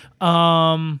league.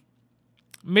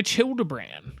 Mitch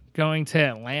Hildebrand going to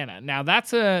Atlanta. Now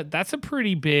that's a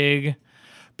pretty big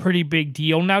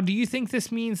deal. Now, do you think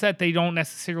this means that they don't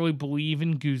necessarily believe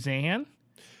in Guzan?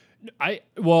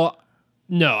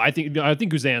 No. I think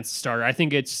Guzan's the starter. I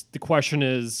think the question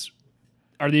is,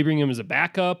 are they bringing him as a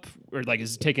backup, or like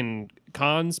is he taking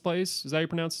Khan's place? Is that how you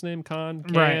pronounce his name? Khan?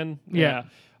 Right. Yeah.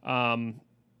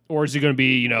 Or is he going to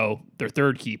be their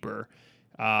third keeper?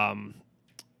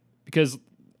 Because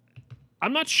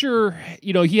I'm not sure.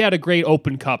 He had a great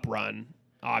Open Cup run,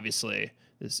 obviously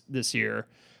this year.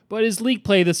 But his league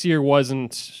play this year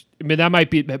wasn't. I mean, that might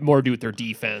be more to do with their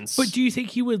defense. But do you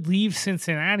think he would leave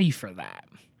Cincinnati for that?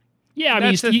 Yeah, I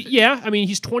mean,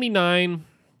 he's 29.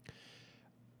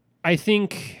 I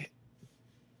think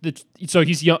so.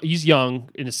 He's young. He's young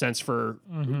in a sense for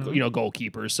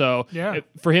goalkeepers. So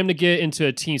for him to get into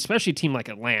a team, especially a team like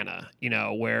Atlanta,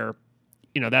 where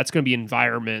that's going to be an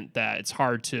environment that it's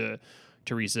hard to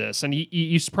resist. And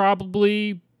he's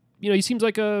probably he seems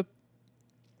like a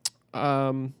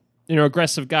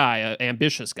aggressive guy, an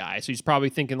ambitious guy. So he's probably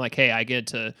thinking like, hey, I get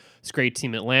to this great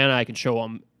team in Atlanta. I can show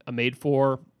I'm made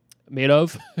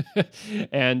of.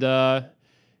 And I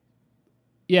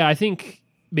think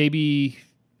maybe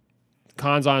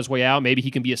Khan's on his way out. Maybe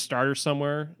he can be a starter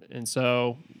somewhere. And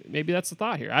so maybe that's the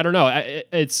thought here. I don't know. I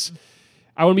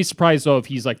wouldn't be surprised though if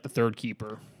he's like the third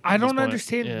keeper. I don't point.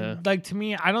 understand. Yeah. Like, to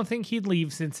me, I don't think he'd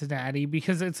leave Cincinnati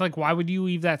because it's like, why would you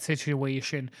leave that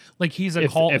situation? Like, he's a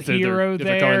cult hero there.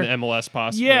 If they're going to MLS,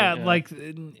 possibly. Yeah, like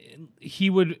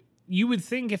you would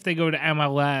think if they go to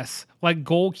MLS, like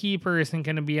goalkeeper isn't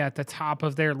going to be at the top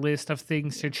of their list of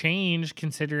things to change,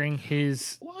 considering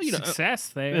his success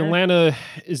there. Atlanta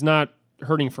is not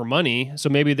hurting for money, so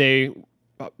maybe they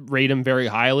rate him very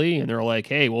highly, and they're like,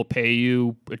 "Hey, we'll pay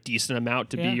you a decent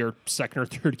amount to be your second or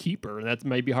third keeper." And that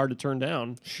might be hard to turn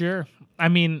down. Sure. I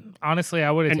mean, honestly,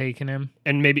 I would have taken him.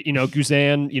 And maybe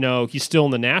Guzan, he's still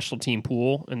in the national team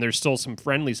pool, and there's still some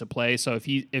friendlies to play. So if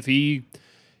he,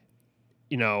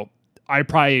 I'd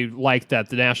probably like that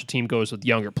the national team goes with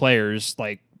younger players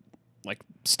like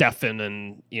Stefan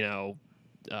and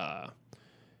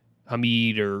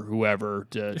Hamid or whoever.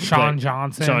 Sean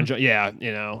Johnson.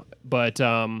 But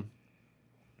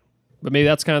maybe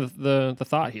that's kind of the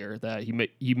thought here, that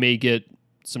he may get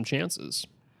some chances.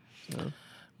 So.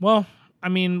 Well, I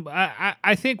mean,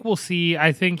 I think we'll see.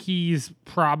 I think he's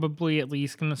probably at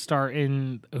least going to start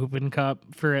in Open Cup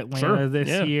for Atlanta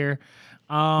this year.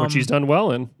 Which he's done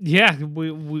well in. Yeah,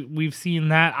 we've seen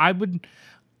that. I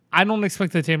don't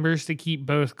expect the Timbers to keep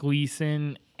both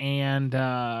Gleason and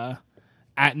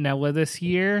Attinella this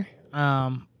year.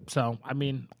 So, I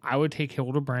mean, I would take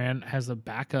Hildebrand as a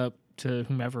backup to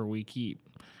whomever we keep.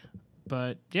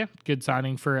 But, yeah, good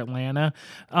signing for Atlanta.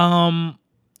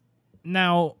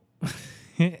 Now,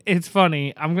 it's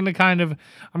funny. I'm going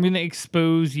to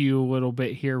expose you a little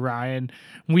bit here, Ryan.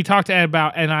 We talked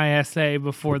about NISA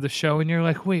before the show, and you're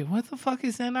like, wait, what the fuck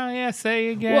is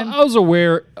NISA again? Well, I was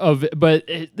aware of it, but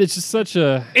it's just such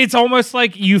a... It's almost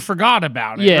like you forgot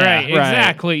about it. Yeah, right.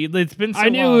 Exactly. It's been so I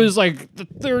knew long. it was like the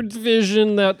third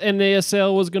division that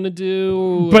NASL was going to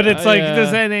do. But it's like,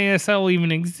 does NASL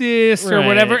even exist or Right.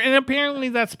 whatever? And apparently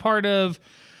that's part of,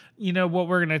 what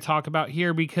we're going to talk about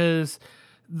here, because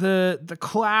the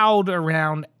cloud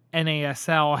around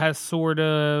NASL has sort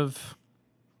of,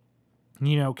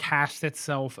 cast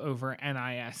itself over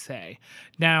NISA.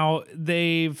 Now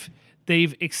they've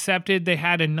accepted, they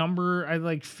had a number,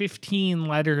 like 15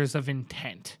 letters of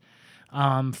intent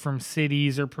from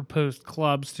cities or proposed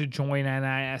clubs to join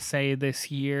NISA this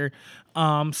year.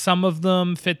 Some of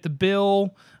them fit the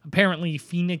bill. Apparently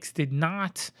Phoenix did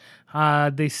not.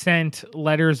 They sent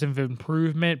letters of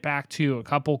improvement back to a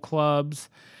couple clubs.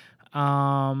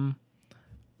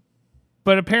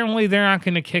 But apparently they're not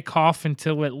going to kick off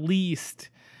until at least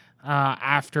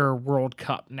after World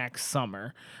Cup next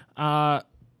summer. Part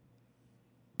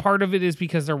of it is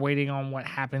because they're waiting on what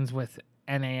happens with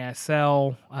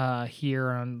NASL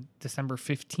here on December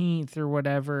 15th or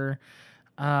whatever.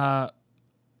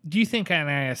 Do you think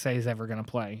NISA is ever going to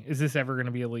play? Is this ever going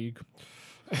to be a league?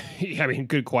 I mean,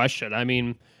 good question. I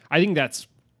mean, I think that's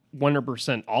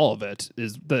 100% all of it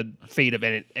is the fate of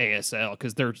NASL,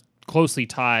 because they're closely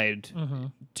tied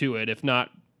to it, if not,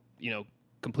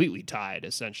 completely tied,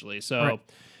 essentially. So,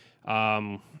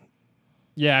 right.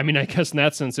 Yeah, I mean, I guess in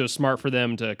that sense, it was smart for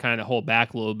them to kind of hold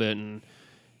back a little bit and,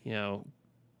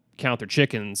 count their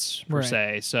chickens, per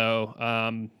se.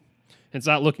 So, it's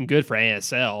not looking good for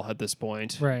NASL at this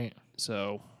point. Right.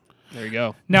 So, there you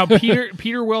go. Now,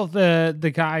 Peter Wilt,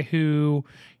 the guy who,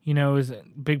 is a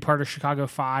big part of Chicago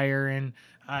Fire and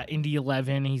Indy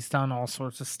 11, he's done all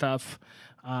sorts of stuff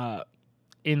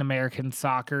in American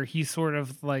soccer. He's sort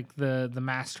of like the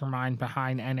mastermind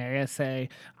behind NASA.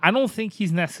 I don't think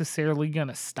he's necessarily going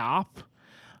to stop.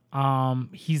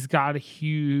 He's got a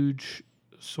huge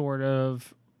sort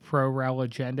of pro-rel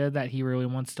agenda that he really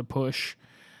wants to push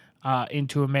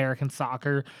into American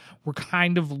soccer. We're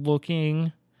kind of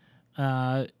looking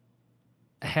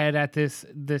ahead at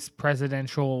this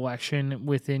presidential election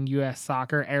within U.S.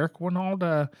 soccer. Eric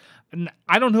Winalda,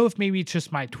 I don't know if maybe it's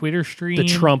just my Twitter stream. The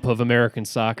Trump of American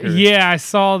soccer. Yeah, I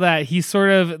saw that. He's sort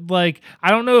of like,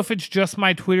 I don't know if it's just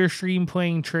my Twitter stream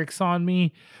playing tricks on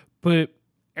me, but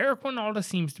Eric Winalda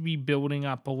seems to be building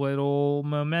up a little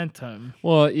momentum.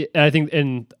 Well, I think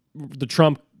in the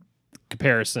Trump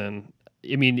comparison,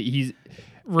 I mean, he's...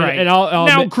 Right. And I'll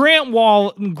now, Grant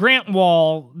Wall,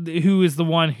 who is the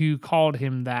one who called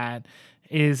him that,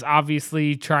 is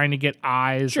obviously trying to get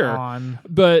eyes on.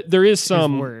 But there is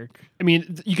some work. I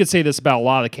mean, you could say this about a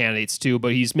lot of the candidates too,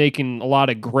 but he's making a lot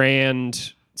of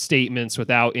grand statements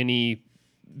without any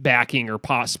backing or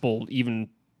possible even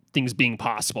things being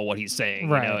possible. What he's saying,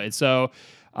 right? And so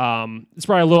it's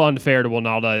probably a little unfair to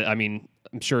Winalda. I mean,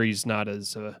 I'm sure he's not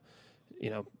as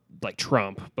like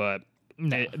Trump, but.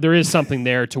 No. There is something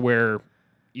there to where,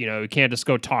 you can't just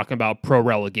go talking about pro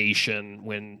relegation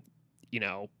when,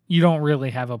 you don't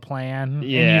really have a plan.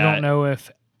 Yeah. And you don't know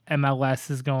if MLS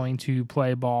is going to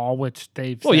play ball, which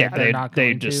they've said they're not going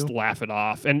they just to. laugh it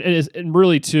off, and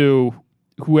really too,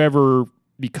 whoever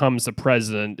becomes the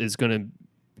president is going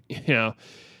to,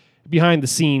 behind the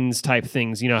scenes type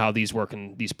things. You know how these work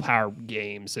in these power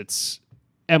games. It's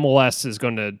MLS is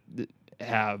going to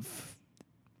have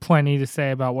plenty to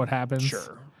say about what happens.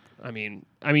 Sure. I mean,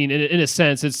 in a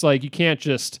sense, it's like you can't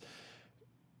just,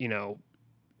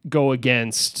 go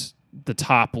against the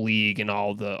top league and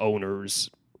all the owners,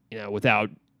 without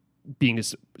being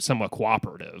somewhat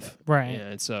cooperative. Right.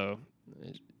 And so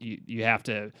you have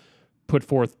to put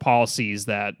forth policies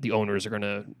that the owners are going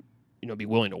to, be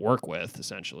willing to work with,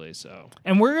 essentially. So,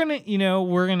 and we're gonna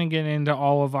get into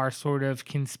all of our sort of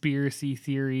conspiracy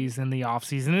theories in the off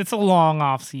season. It's a long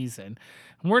off season.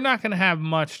 We're not gonna have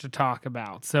much to talk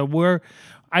about. So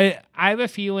I have a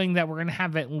feeling that we're gonna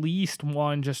have at least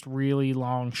one just really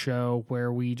long show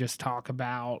where we just talk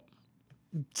about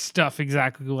stuff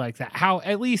exactly like that.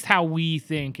 At least how we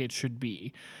think it should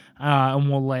be, and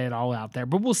we'll lay it all out there.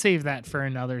 But we'll save that for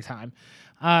another time.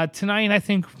 Tonight, I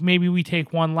think maybe we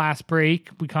take one last break.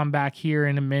 We come back here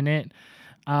in a minute,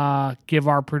 give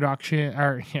our predictions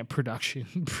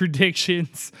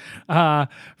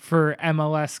for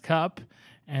MLS Cup,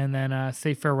 and then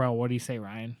say farewell. What do you say,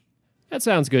 Ryan? That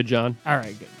sounds good, John. All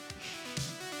right, good.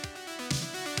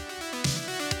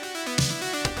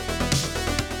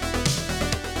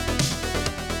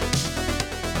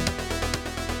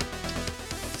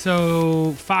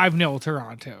 So 5-0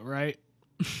 Toronto, right?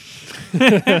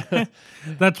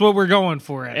 That's what we're going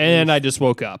for. And least. I just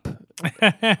woke up.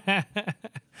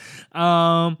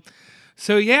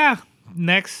 So yeah,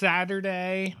 next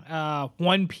Saturday,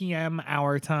 1 p.m.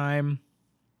 our time,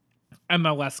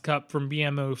 MLS Cup from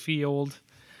BMO Field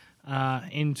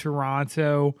in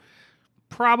Toronto.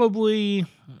 Probably,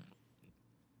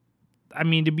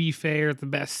 to be fair, the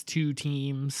best two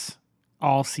teams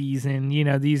all season.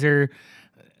 These are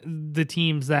the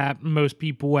teams that most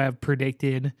people have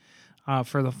predicted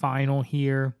for the final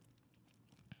here.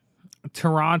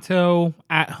 Toronto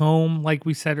at home, like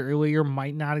we said earlier,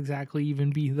 might not exactly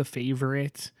even be the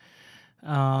favorite.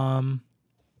 What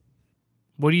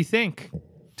do you think?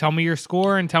 Tell me your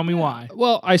score and tell me why.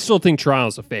 Well, I still think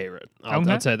Toronto's a favorite.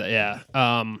 I'll say that, yeah.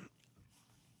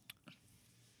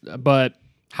 But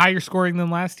higher scoring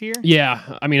than last year?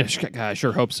 Yeah, I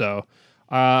sure hope so.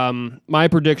 My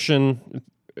prediction,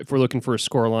 if we're looking for a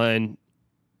scoreline,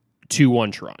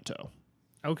 2-1 Toronto.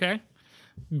 Okay.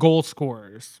 Goal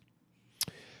scorers.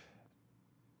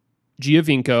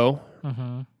 Giovinco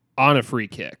on a free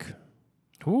kick.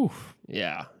 Oof.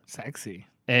 Yeah. Sexy.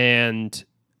 And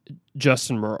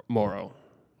Justin Morrow.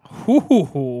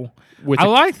 Ooh. I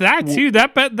like that too.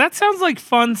 That sounds like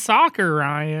fun soccer,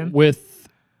 Ryan. With,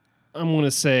 I'm going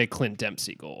to say, a Clint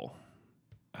Dempsey goal.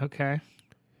 Okay.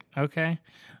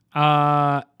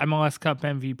 MLS Cup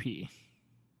MVP.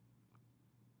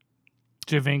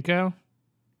 Giovinco?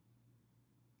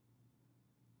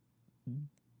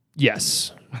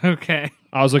 Yes. Okay.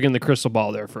 I was looking at the crystal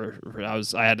ball there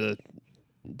I had to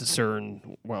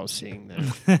discern what I was seeing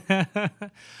there.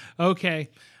 Okay.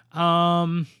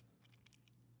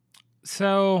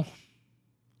 So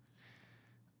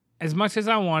as much as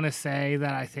I want to say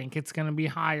that I think it's going to be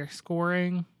higher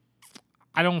scoring,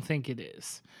 I don't think it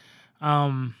is.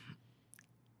 And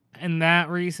that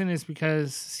reason is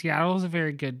because Seattle is a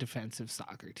very good defensive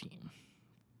soccer team.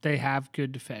 They have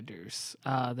good defenders.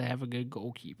 They have a good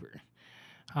goalkeeper.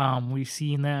 We've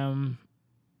seen them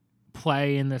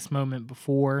play in this moment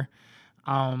before.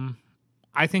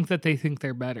 I think that they think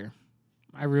they're better.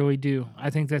 I really do.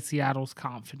 I think that Seattle's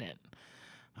confident.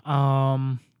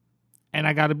 And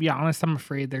I got to be honest, I'm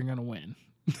afraid they're going to win.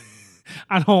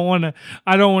 I don't want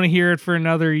to hear it for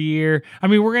another year.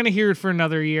 We're going to hear it for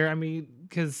another year.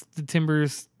 Because the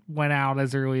Timbers went out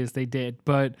as early as they did.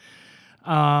 But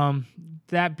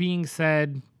that being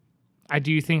said, I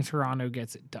do think Toronto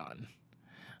gets it done.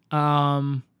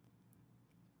 I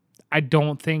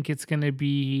don't think it's going to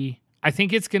be... I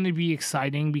think it's going to be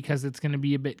exciting because it's going to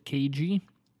be a bit cagey.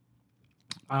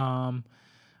 I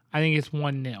think it's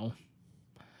 1-0.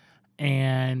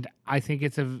 And I think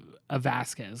it's a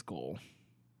Vasquez goal.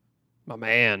 My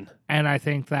man. And I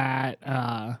think that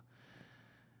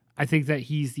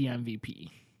he's the MVP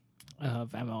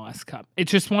of MLS Cup.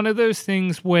 It's just one of those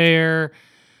things where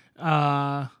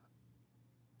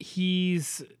he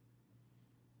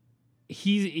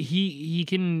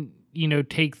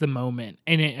take the moment,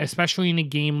 and especially in a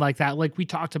game like that, like we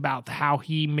talked about how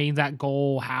he made that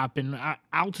goal happen.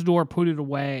 Altidore put it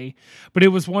away, but it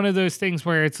was one of those things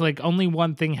where it's like only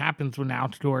one thing happens when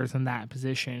Altidore is in that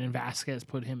position, and Vasquez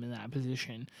put him in that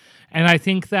position. And I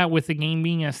think that with the game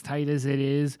being as tight as it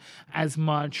is, as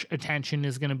much attention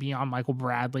is going to be on Michael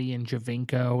Bradley and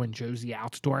Javinko and Josie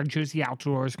Altidore. Josie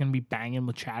Altidore is going to be banging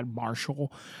with Chad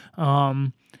Marshall.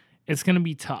 It's going to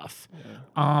be tough.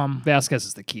 Yeah. Vasquez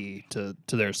is the key to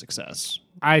their success.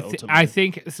 I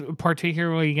think,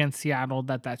 particularly against Seattle,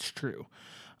 that's true.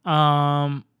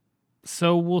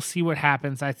 So we'll see what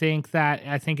happens. I think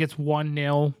it's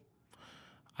 1-0.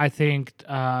 I think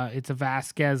it's a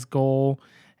Vasquez goal,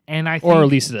 and or at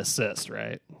least an assist,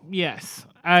 right? Yes,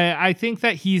 I think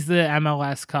that he's the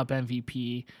MLS Cup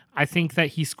MVP. I think that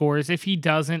he scores. If he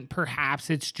doesn't, perhaps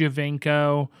it's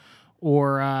Javinko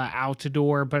or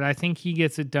Altidore, but I think he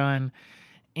gets it done.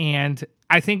 And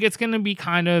I think it's going to be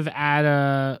kind of at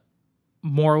a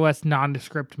more or less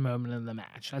nondescript moment in the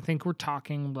match. I think we're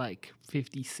talking like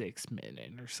 56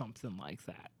 minute or something like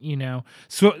that,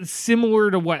 So similar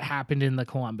to what happened in the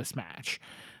Columbus match.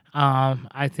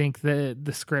 I think the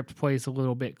script plays a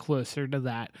little bit closer to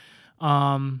that.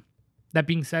 That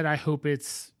being said, I hope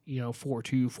it's, 4-2,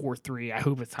 4-3. I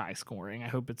hope it's high scoring. I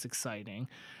hope it's exciting.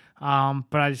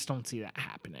 But I just don't see that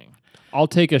happening. I'll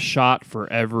take a shot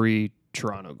for every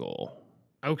Toronto goal.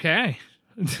 Okay.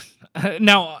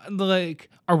 Now,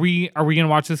 are we gonna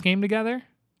watch this game together?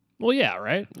 Well, yeah,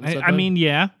 right. I mean,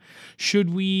 yeah.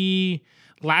 Should we?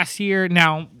 Last year,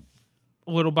 now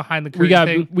a little behind the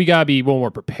curtain. We gotta be more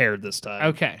prepared this time.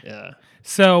 Okay. Yeah.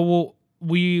 So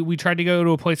we tried to go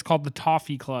to a place called the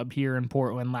Toffee Club here in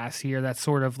Portland last year. That's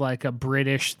sort of like a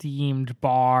British themed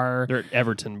bar. They're at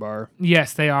Everton bar.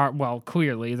 Yes, they are. Well,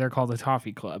 clearly they're called the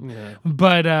Toffee Club. Yeah.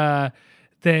 But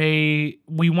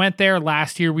we went there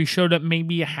last year. We showed up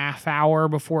maybe a half hour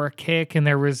before a kick, and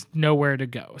there was nowhere to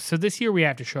go. So this year we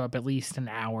have to show up at least an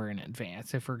hour in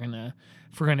advance if we're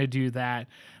gonna do that.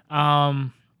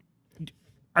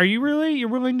 Are you you're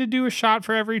willing to do a shot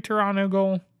for every Toronto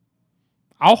goal?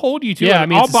 I'll hold you to it.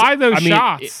 I'll buy those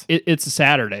shots. It's a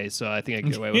Saturday, so I think I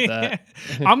can get away with that.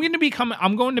 I'm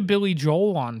going to Billy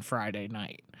Joel on Friday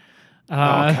night. Oh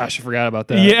gosh, I forgot about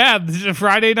that. Yeah,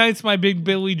 Friday night's my big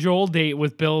Billy Joel date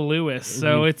with Bill Lewis,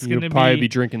 so it's going to probably be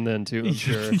drinking then too. I'm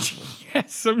sure.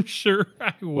 Yes, I'm sure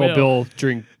I will. Well, Bill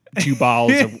drink 2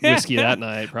 bottles of whiskey that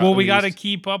night. Probably. Well, we got to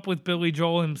keep up with Billy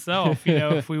Joel himself,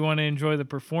 if we want to enjoy the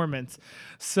performance.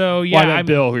 So yeah, I meant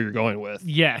Bill, who you're going with.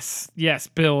 Yes,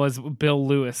 Bill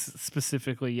Lewis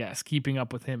specifically. Yes, keeping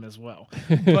up with him as well.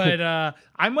 But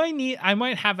I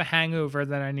might have a hangover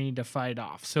that I need to fight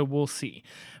off. So we'll see.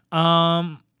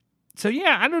 So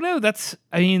yeah, I don't know. That's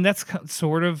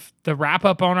sort of the wrap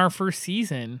up on our first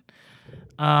season.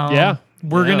 We're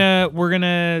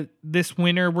gonna this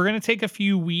winter, we're gonna take a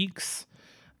few weeks.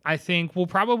 I think we'll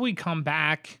probably come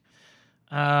back,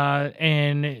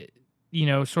 and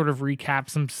sort of recap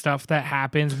some stuff that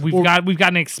happens. We've got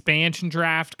an expansion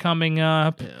draft coming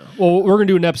up. Yeah. Well, we're gonna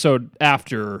do an episode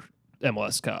after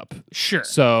MLS Cup. Sure.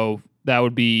 So that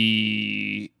would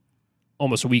be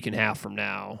almost a week and a half from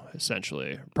now,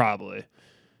 essentially, probably.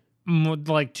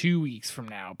 Like 2 weeks from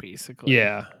now, basically.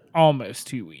 Yeah. Almost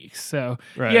 2 weeks. So,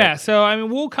 right. Yeah. So,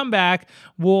 we'll come back.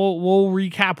 We'll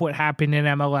recap what happened in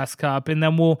MLS Cup, and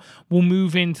then we'll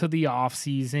move into the off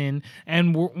season,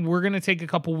 and we're going to take a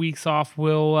couple weeks off.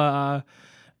 We'll,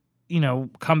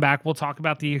 come back. We'll talk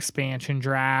about the expansion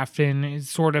draft and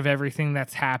sort of everything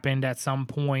that's happened at some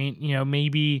point,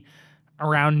 maybe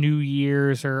around New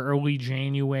Year's or early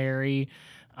January.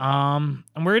 And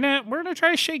we're gonna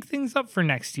try to shake things up for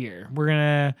next year. We're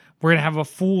gonna have a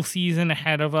full season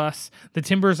ahead of us. The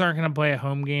Timbers aren't gonna play a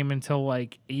home game until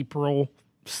like April,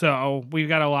 so we've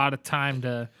got a lot of time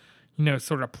to,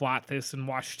 sort of plot this and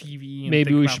watch TV. And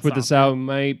maybe we should put this out. We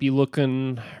might be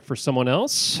looking for someone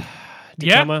else. We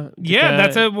would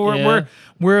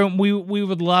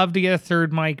love to get a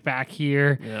third mic back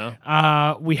here.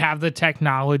 Yeah. We have the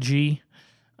technology.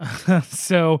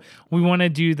 So we want to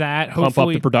do that. Pump up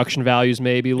the production values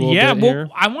maybe a little bit here.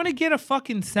 I want to get a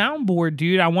fucking soundboard,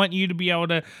 dude. I want you to be able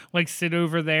to sit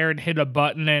over there and hit a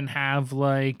button and have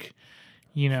something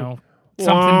funny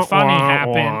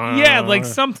happen. Yeah,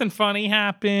 something funny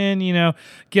happen,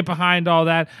 get behind all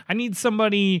that. I need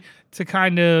somebody to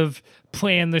kind of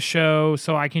plan the show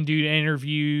so I can do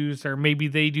interviews, or maybe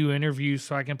they do interviews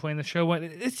so I can plan the show.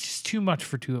 It's just too much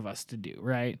for two of us to do,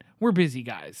 right? We're busy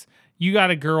guys. You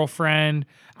got a girlfriend.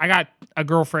 I got a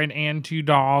girlfriend and 2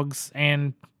 dogs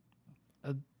and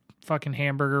a fucking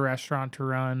hamburger restaurant to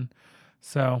run.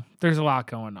 So there's a lot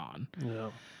going on.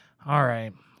 Yeah. All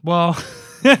right. Well,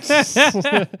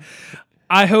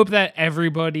 I hope that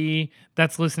everybody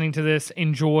that's listening to this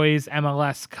enjoys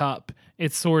MLS Cup.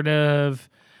 It's sort of,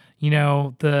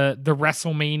 the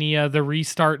WrestleMania, the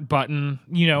restart button.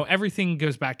 Everything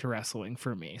goes back to wrestling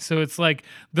for me. So it's like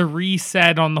the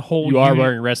reset on the whole. You are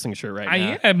wearing a wrestling shirt right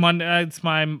now. Yeah, Monday. It's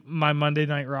my Monday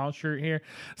Night Raw shirt here.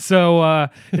 So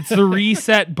it's the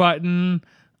reset button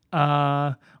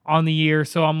on the year.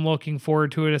 So I'm looking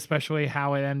forward to it, especially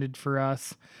how it ended for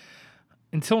us.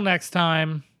 Until next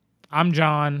time, I'm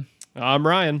John. I'm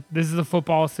Ryan. This is the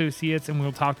Football Associates, and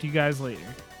we'll talk to you guys later.